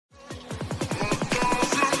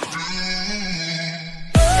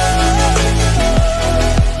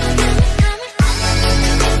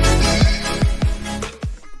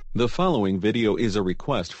The following video is a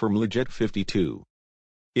request from Legette52.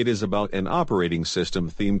 It is about an operating system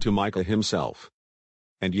themed to Micah himself.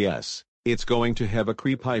 And yes, it's going to have a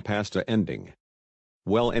creepypasta ending.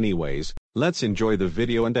 Well anyways, let's enjoy the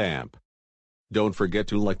video and amp. Don't forget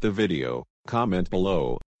to like the video, comment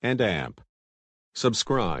below, and amp.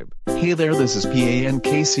 Subscribe. Hey there, this is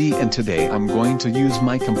PANKC and today I'm going to use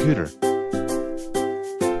my computer.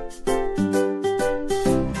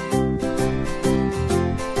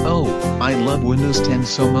 Oh, I love Windows 10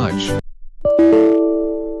 so much.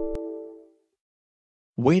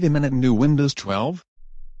 Wait a minute, new Windows 12?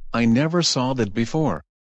 I never saw that before.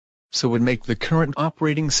 So would make the current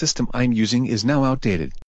operating system I'm using is now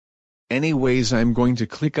outdated. Anyways, I'm going to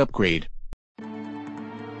click upgrade.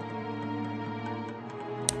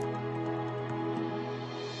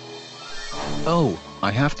 Oh,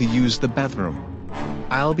 I have to use the bathroom.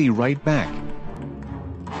 I'll be right back.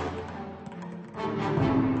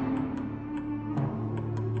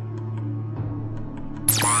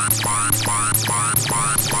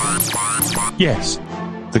 Yes.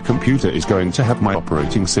 The computer is going to have my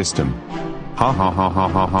operating system. Ha ha ha ha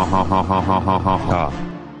ha ha ha ha ha ha ha ha ha.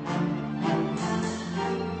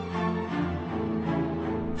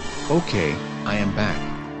 Okay, I am back.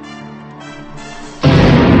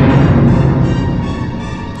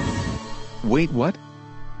 Wait, what?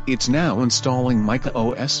 It's now installing Micah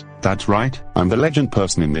OS? That's right, I'm the legend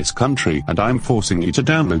person in this country and I'm forcing you to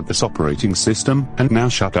download this operating system, and now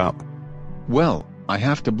shut up. Well, I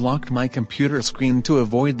have to block my computer screen to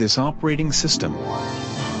avoid this operating system.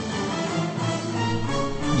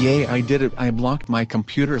 Yay, I did it, I blocked my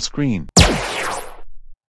computer screen.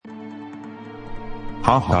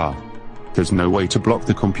 Ha ha. There's no way to block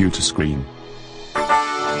the computer screen.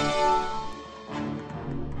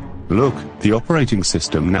 Look, the operating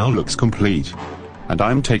system now looks complete. And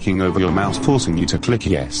I'm taking over your mouse, forcing you to click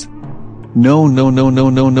yes. No,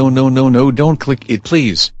 don't click it,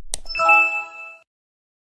 please.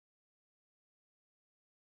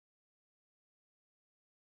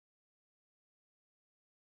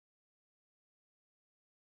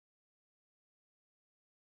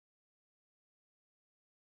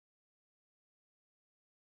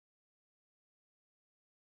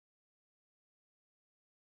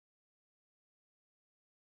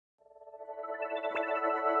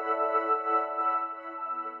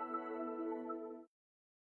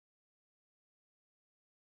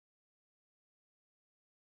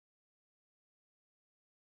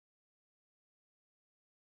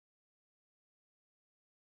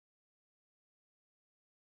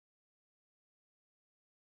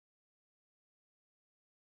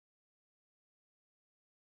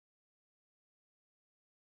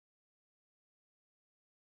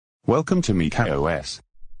 Welcome to Micah OS.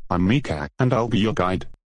 I'm Micah, and I'll be your guide.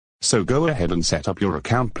 So go ahead and set up your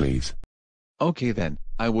account, please. Okay then,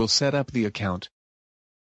 I will set up the account.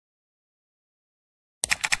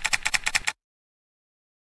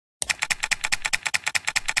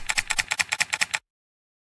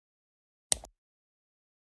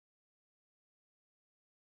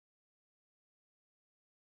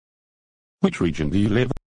 Which region do you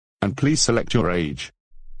live? And please select your age.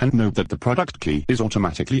 And note that the product key is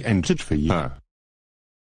automatically entered for you.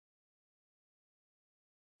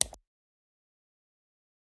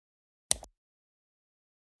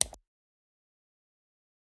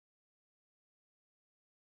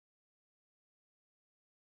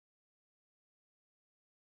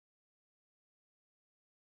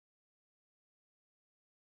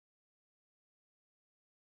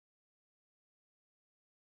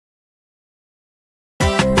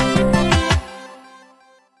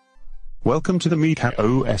 Welcome to the Micah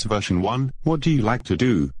OS version 1, what do you like to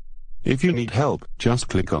do? If you need help, just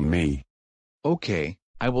click on me. Okay,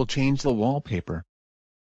 I will change the wallpaper.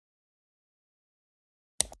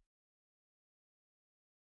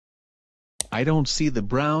 I don't see the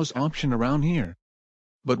browse option around here.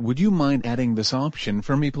 But would you mind adding this option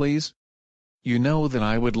for me, please? You know that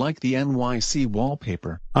I would like the NYC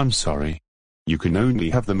wallpaper. I'm sorry. You can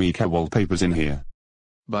only have the Micah wallpapers in here.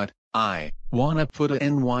 But I wanna put a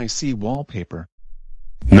NYC wallpaper.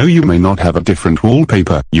 No, you may not have a different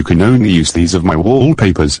wallpaper. You can only use these of my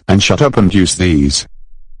wallpapers, and shut up and use these.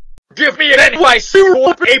 Give me an NYC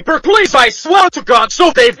wallpaper, please, I swear to God,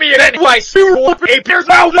 so give me an NYC wallpaper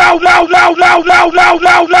now.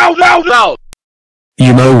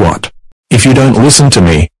 You know what? If you don't listen to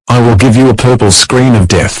me, I will give you a purple screen of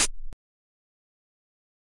death.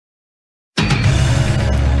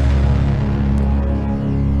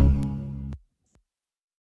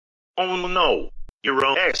 Oh no, your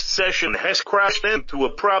OS session has crashed into a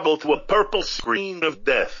purple screen of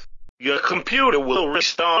death. Your computer will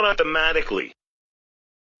restart automatically.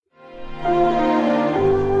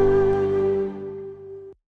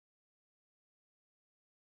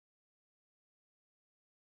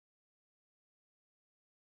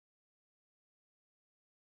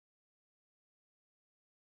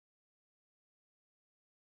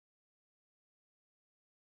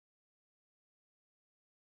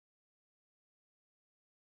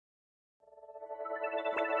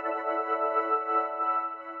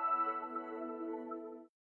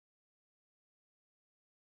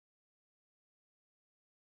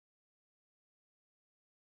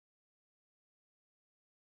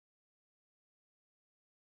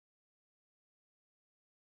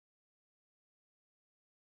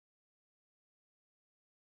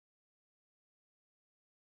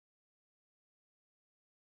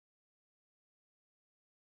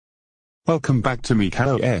 Welcome back to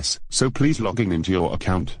Micah OS, so please logging into your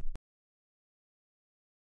account.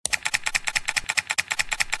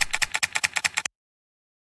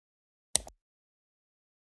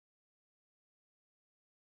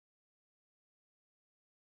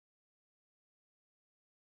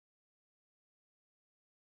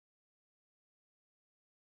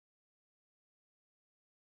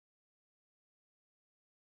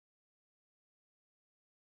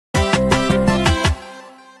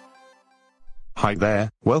 Hi there,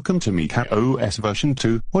 welcome to Micah OS version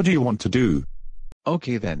 2, what do you want to do?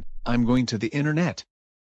 Okay then, I'm going to the internet.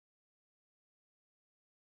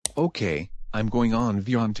 Okay, I'm going on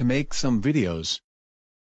Vyond to make some videos.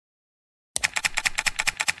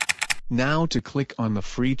 Now to click on the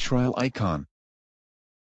free trial icon.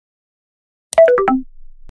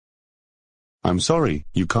 I'm sorry,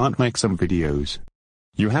 you can't make some videos.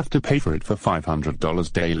 You have to pay for it for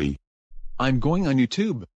 $500 daily. I'm going on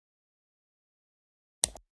YouTube.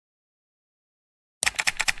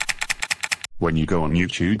 When you go on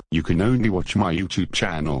YouTube, you can only watch my YouTube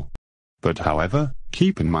channel. But however,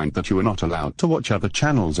 keep in mind that you are not allowed to watch other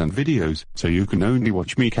channels and videos, so you can only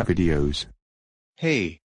watch Micah videos.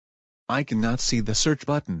 Hey, I cannot see the search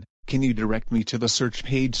button. Can you direct me to the search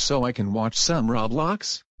page so I can watch some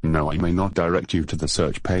Roblox? No, I may not direct you to the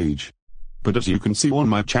search page. But as you can see on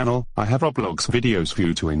my channel, I have Roblox videos for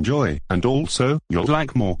you to enjoy, and also, you'll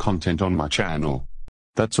like more content on my channel.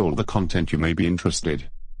 That's all the content you may be interested.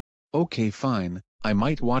 Okay fine, I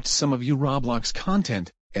might watch some of you Roblox content,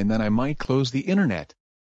 and then I might close the internet.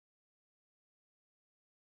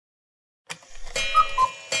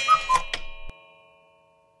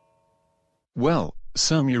 Well,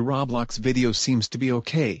 some your Roblox video seems to be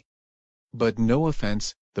okay. But no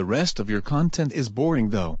offense, the rest of your content is boring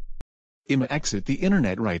though. I'ma exit the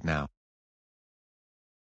internet right now.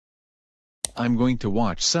 I'm going to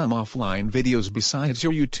watch some offline videos besides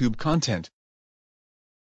your YouTube content.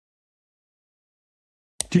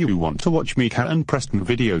 Do you want to watch Micah and Preston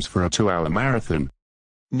videos for a 2-hour marathon?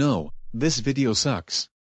 No, this video sucks.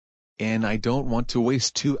 And I don't want to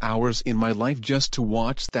waste 2 hours in my life just to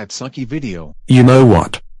watch that sucky video. You know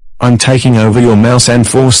what? I'm taking over your mouse and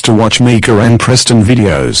forced to watch Micah and Preston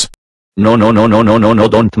videos. No,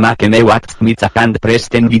 don't make me watch Micah and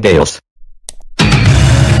Preston videos.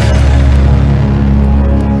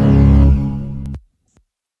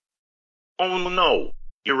 Oh no!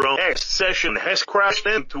 Your OS session has crashed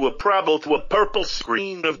into a purple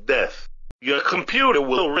screen of death. Your computer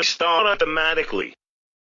will restart automatically.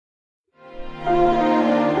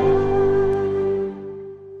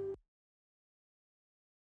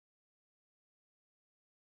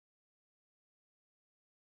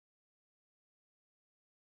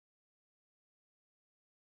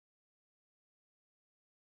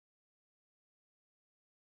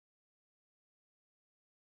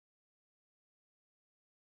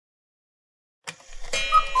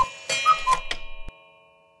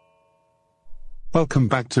 Welcome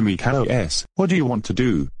back to Micah OS, what do you want to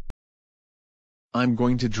do? I'm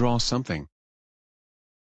going to draw something.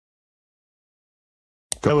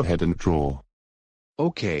 Go ahead and draw.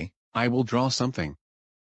 Okay, I will draw something.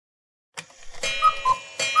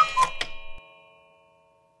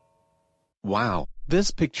 Wow,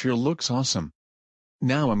 this picture looks awesome.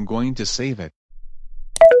 Now I'm going to save it.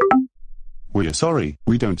 We're sorry,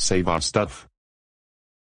 we don't save our stuff.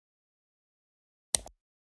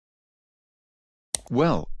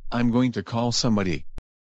 Well, I'm going to call somebody.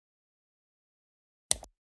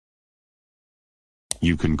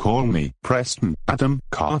 You can call me, Preston, Adam,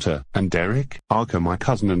 Carter, and Derek, Arca my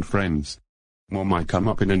cousin and friends. More might come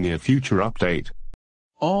up in a near future update.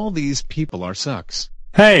 All these people are sucks.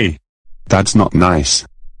 Hey! That's not nice.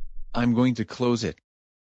 I'm going to close it.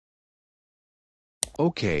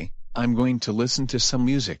 Okay, I'm going to listen to some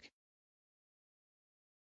music.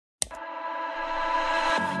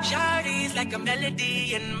 Shawty's like a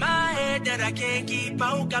melody in my head that I can't keep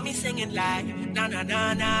out. Got me singing like na na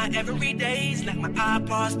na na every day's like my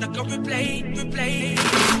iPod stuck on replay.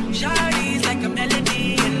 Shawty's like a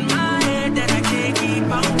melody in my head that I can't keep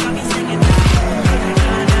out. Got me singing like na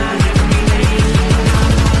na na every day's like my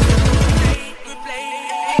iPod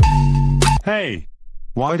replay. Hey!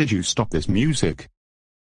 Why did you stop this music?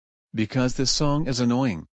 Because this song is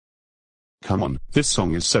annoying. Come on, this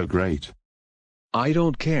song is so great. I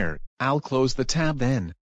don't care, I'll close the tab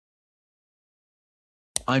then.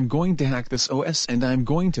 I'm going to hack this OS and I'm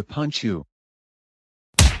going to punch you.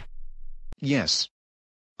 Yes.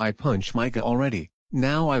 I punched Micah already,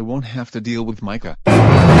 now I won't have to deal with Micah.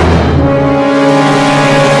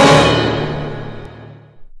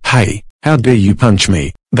 Hey, how dare you punch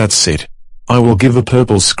me? That's it. I will give a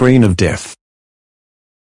purple screen of death.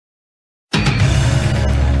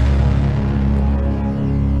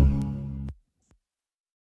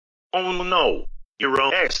 Oh no, your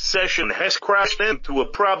OS session has crashed into a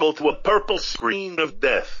purple screen of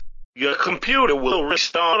death. Your computer will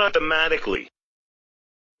restart automatically.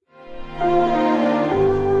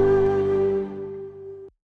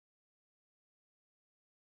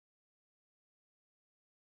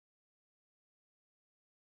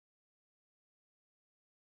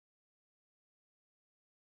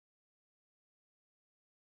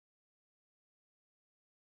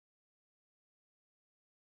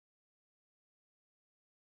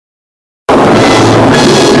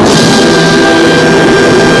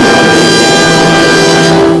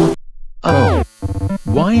 Oh.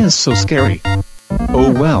 Why is so scary?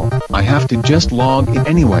 Oh well, I have to just log in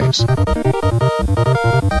anyways.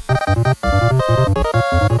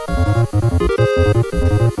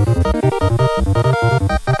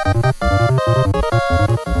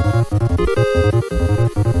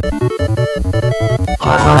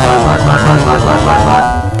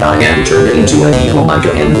 I am turned into an evil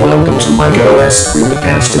Micah and welcome to Micah OS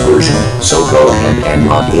Creepypasta version, so go ahead and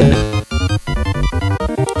log in.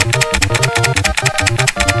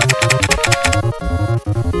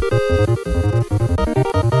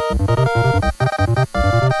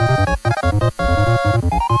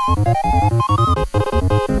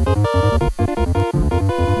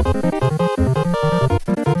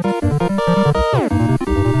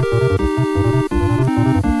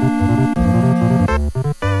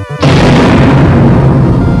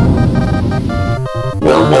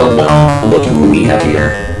 Well, look who we have here.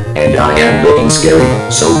 And I am looking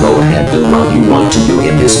scary, so go ahead and do what you want to do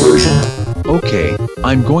in this version. Okay,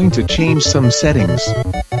 I'm going to change some settings.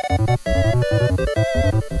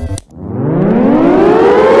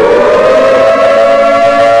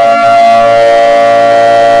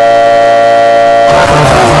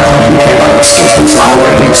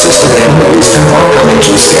 System and notice and more coming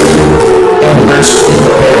schedule. And burst in the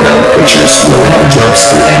background pictures will have jumps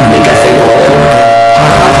and make a thing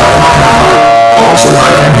also I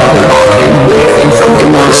have another arcade waving from the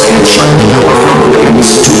noise and shining over from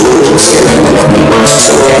waves to little schedule of me once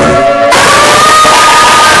so ever.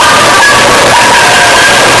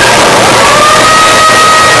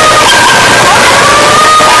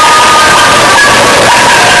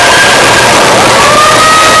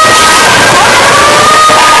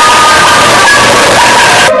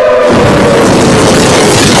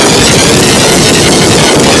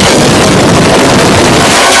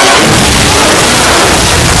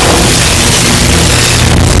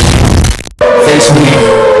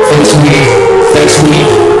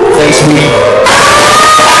 Face me.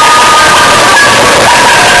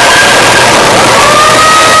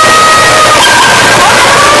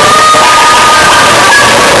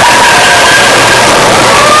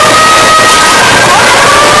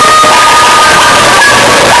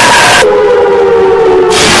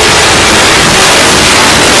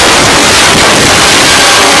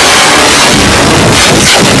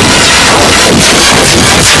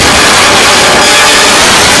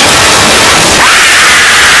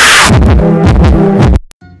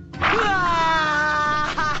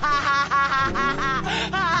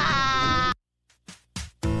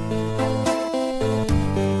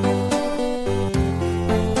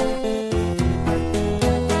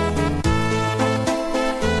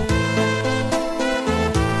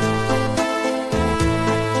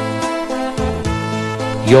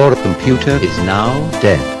 Your computer is now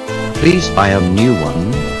dead. Please buy a new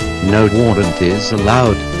one. No warranties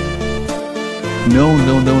allowed. No.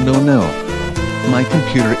 My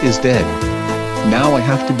computer is dead. Now I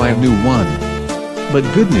have to buy a new one. But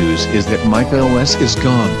good news is that Micah OS is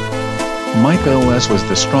gone. Micah OS was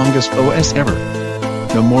the strongest OS ever.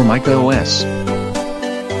 No more Micah OS.